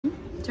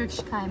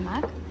Turkish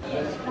kaymak.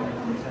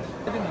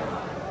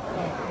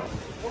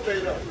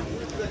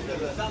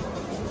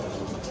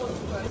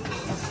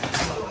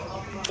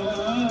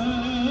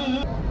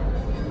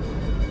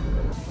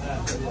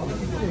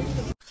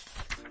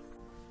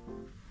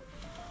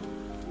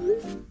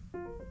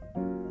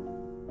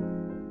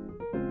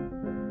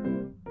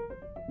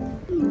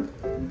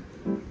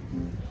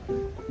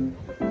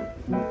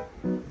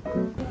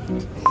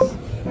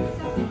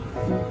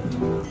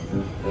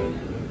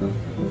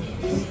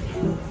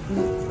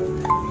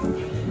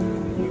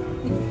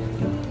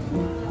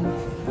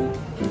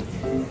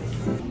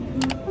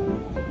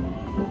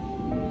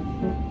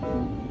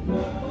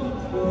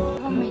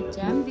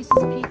 This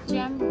is peach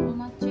jam,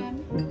 walnut jam,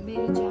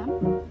 berry jam.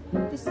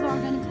 This is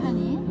organic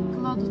honey,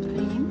 clotted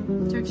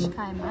cream, Turkish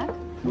kaymak.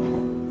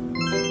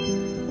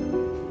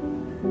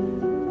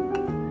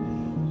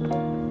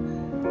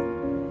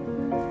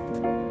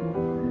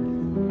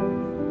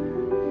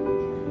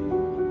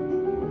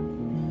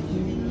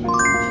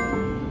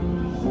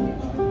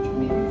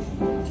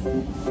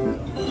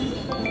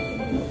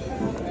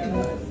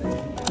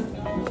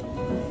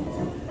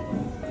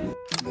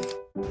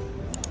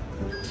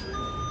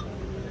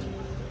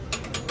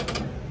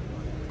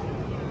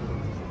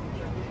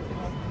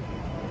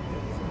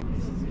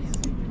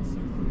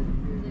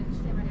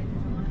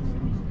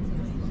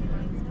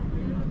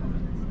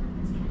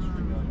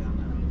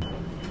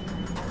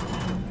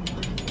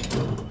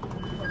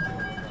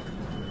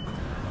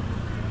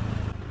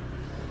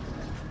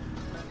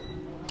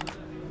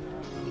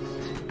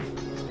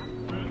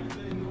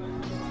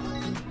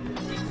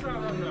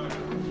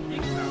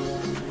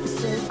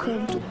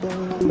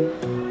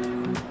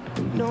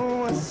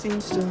 No one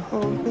seems to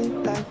hold me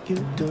like you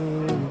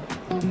do.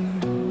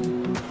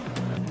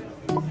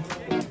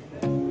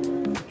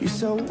 You're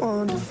so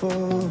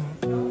wonderful.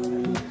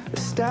 A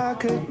star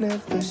could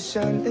never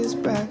shine as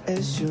bright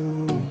as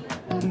you.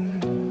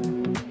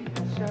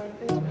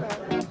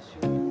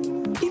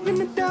 Even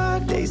the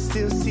dark days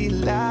still see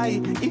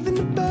light. Even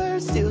the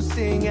birds still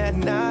sing at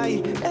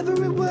night.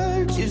 Every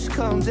word just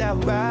comes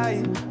out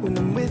right when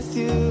I'm with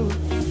you,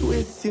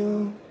 with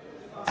you.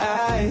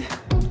 I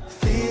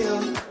feel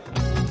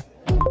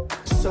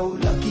so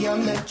lucky I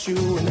met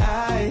you, and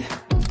I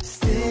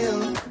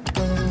still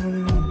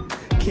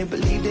can't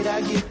believe that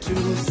I get to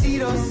see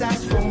those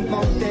eyes for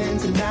more than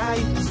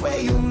tonight.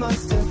 Swear you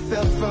must have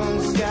fell from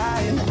the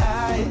sky, and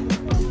I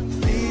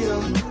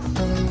feel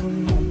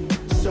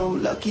so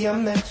lucky I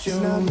met you.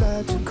 It's not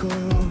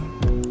logical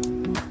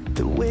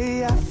the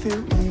way I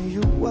feel when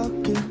you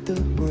walk in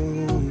the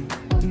room.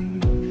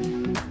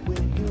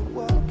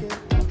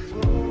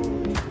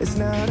 It's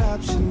not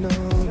optional.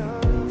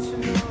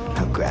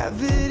 How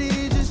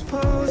gravity just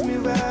pulls me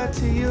right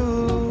to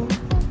you,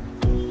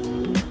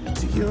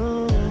 to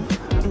you.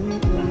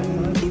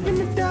 Even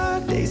the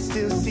dark days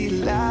still see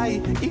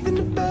light. Even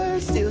the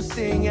birds still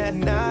sing at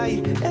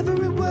night.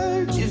 Every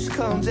word just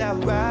comes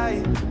out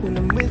right when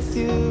I'm with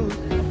you,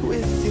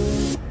 with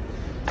you.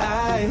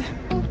 I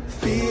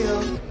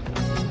feel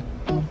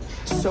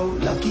so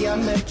lucky I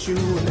met you,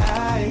 and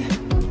I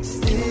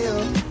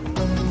still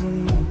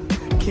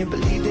can't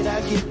believe that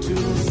I get to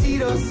see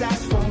those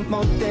eyes for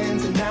more than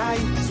tonight.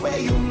 Swear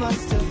you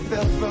must have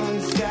fell from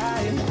the sky,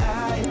 and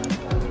I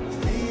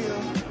feel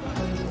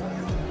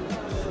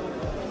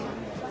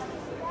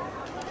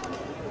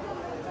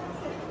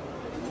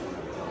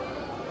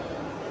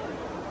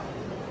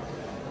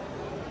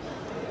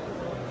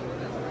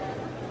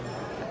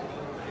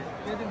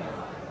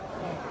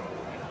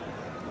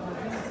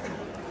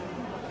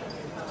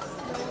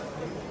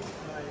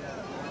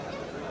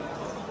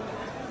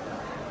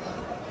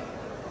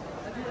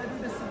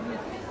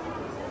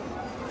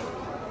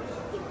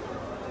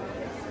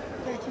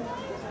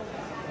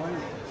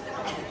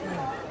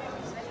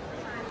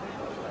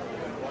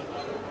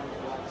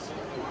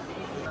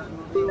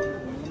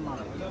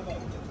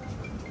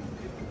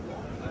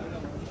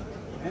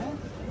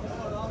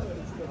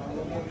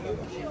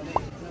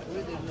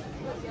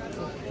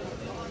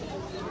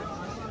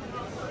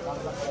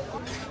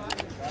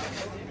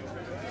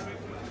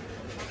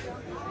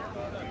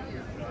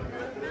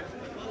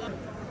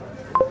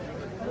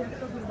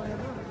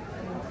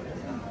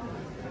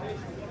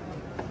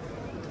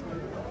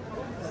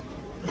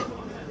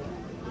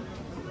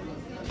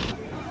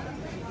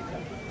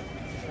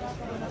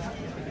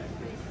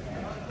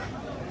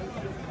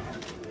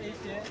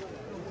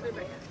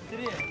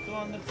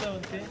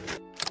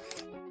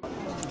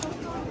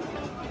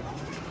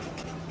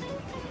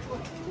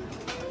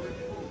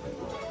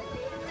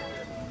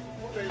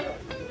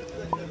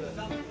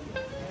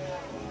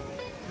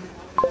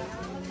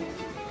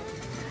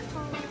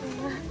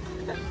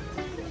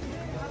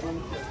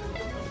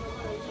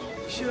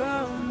you're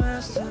a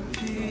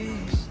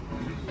masterpiece.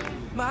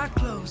 My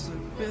clothes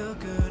look real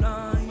good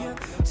on your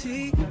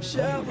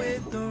t-shirt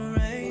with the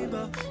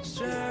rainbow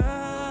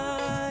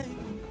stripe.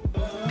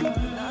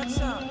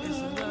 Outside is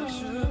a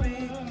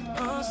luxury,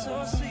 oh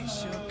so sweet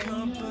your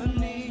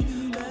company.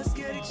 Let's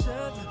get each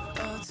other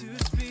up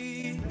to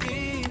speed.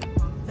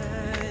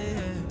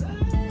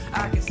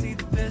 I can see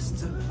the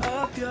blister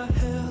up your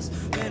heels.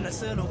 In a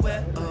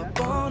silhouette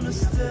up on the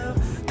still.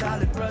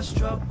 Dolly brush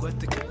stroke with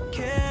the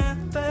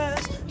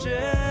canvas.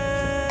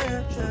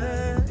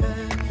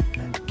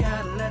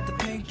 Gotta let the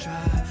paint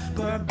dry.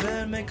 Burn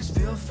blend make us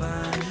feel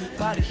fine.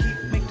 Body heat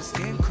make the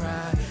skin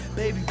cry.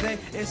 Baby, babe,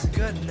 it's a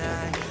good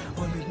night.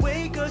 When we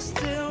wake up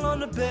still on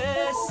the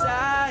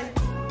bedside.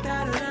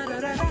 Da da da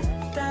da da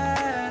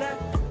da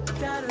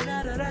da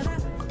da da da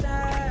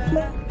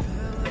da.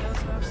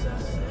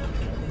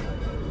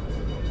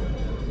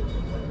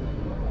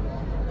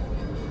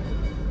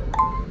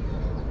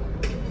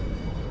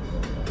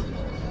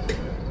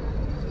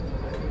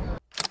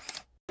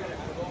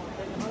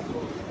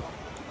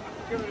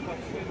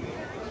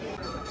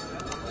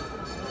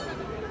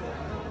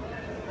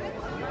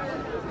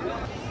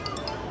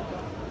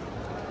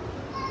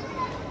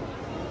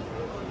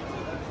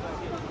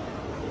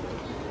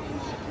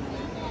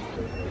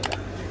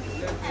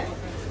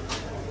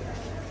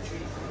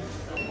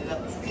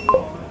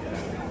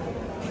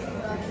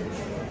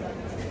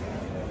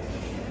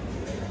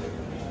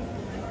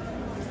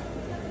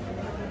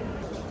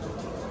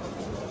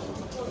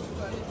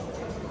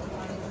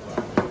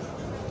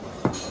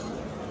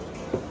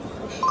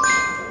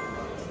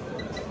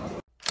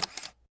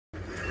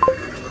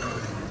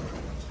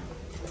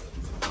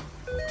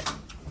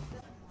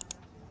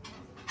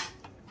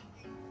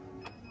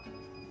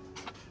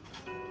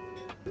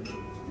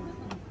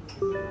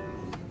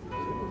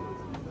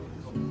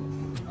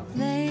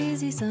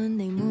 Lazy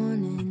Sunday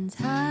mornings,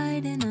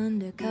 hiding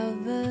under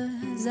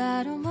covers.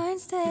 I don't mind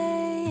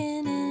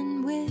staying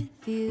in with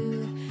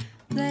you.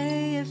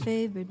 Play your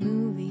favorite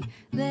movie,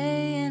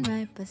 laying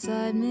right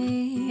beside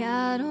me.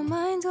 I don't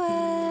mind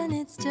when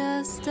it's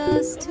just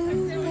us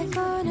two. The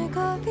corner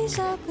coffee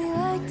shop we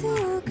like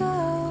to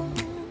go.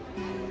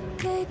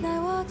 Late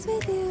night walks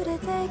with you to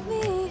take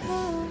me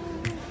home.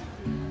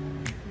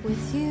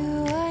 With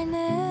you I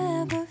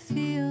never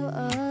feel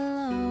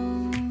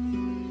alone.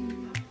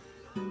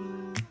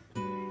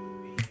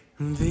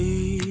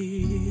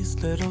 These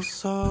little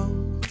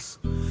songs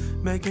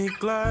make me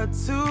glad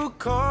to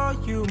call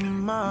you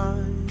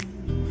mine.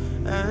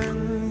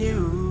 And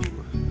you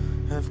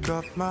have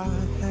got my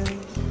head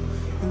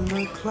in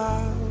the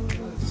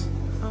clouds.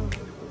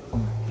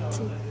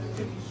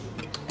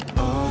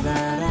 All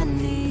that I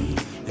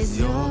need is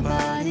your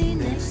body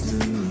next to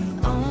me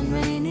on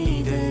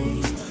rainy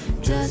days.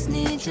 Just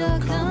need your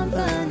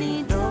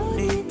company, don't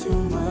need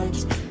too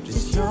much.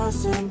 Just your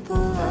simple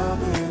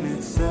love and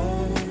it's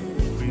everything.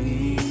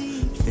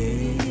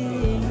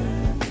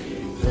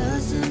 The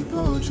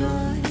simple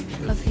joy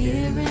of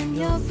hearing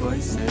your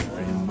voice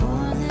every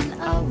morning.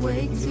 I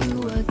wake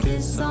to a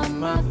kiss on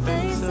my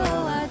face, so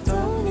I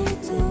don't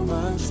need too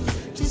much.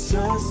 Just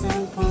your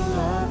simple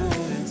love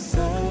and it's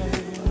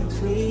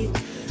everything.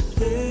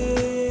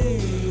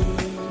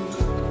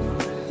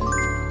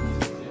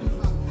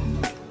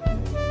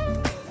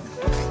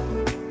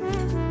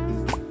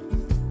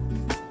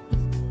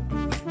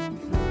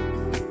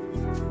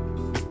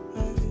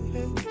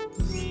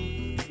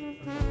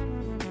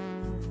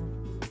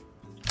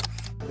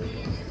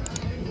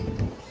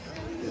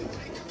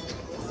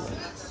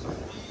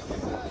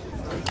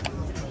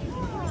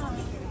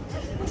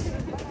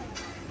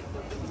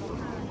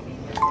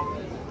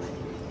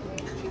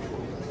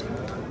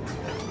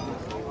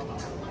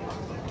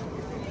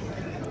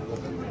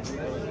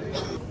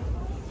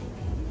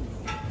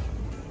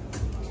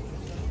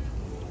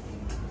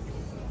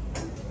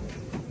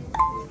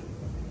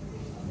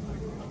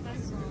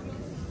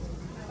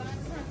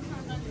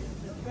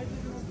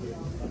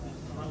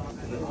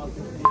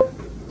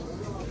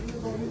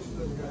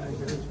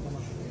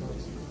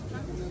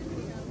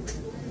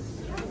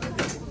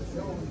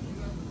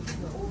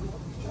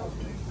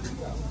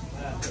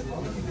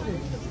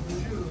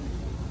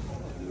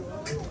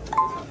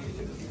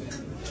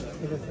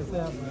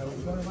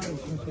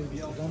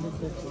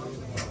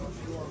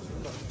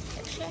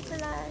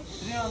 Teşekkürler.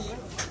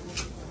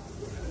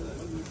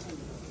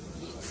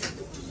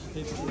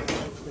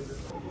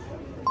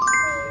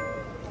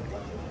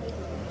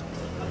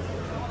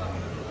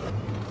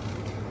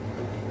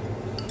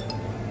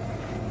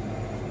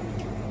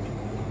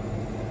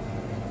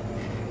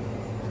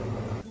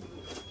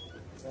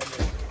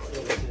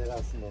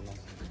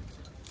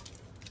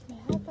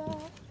 Merhaba.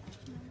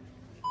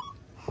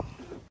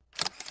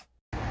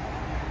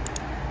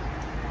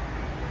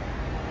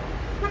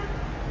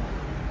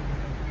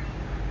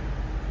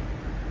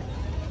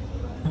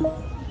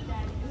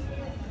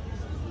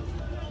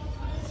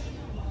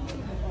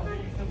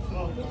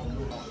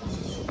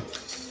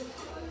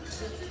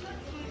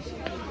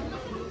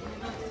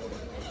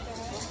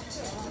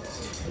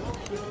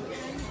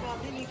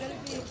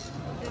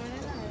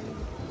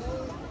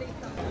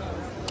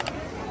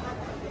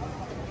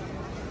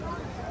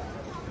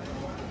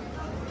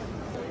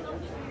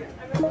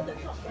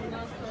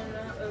 Ondan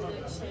sonra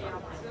öyle şey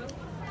yaptım.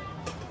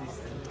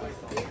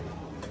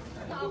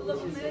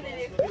 Ablamın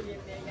nereye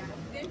koyayım diye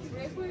geldim.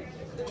 Şuraya koyayım.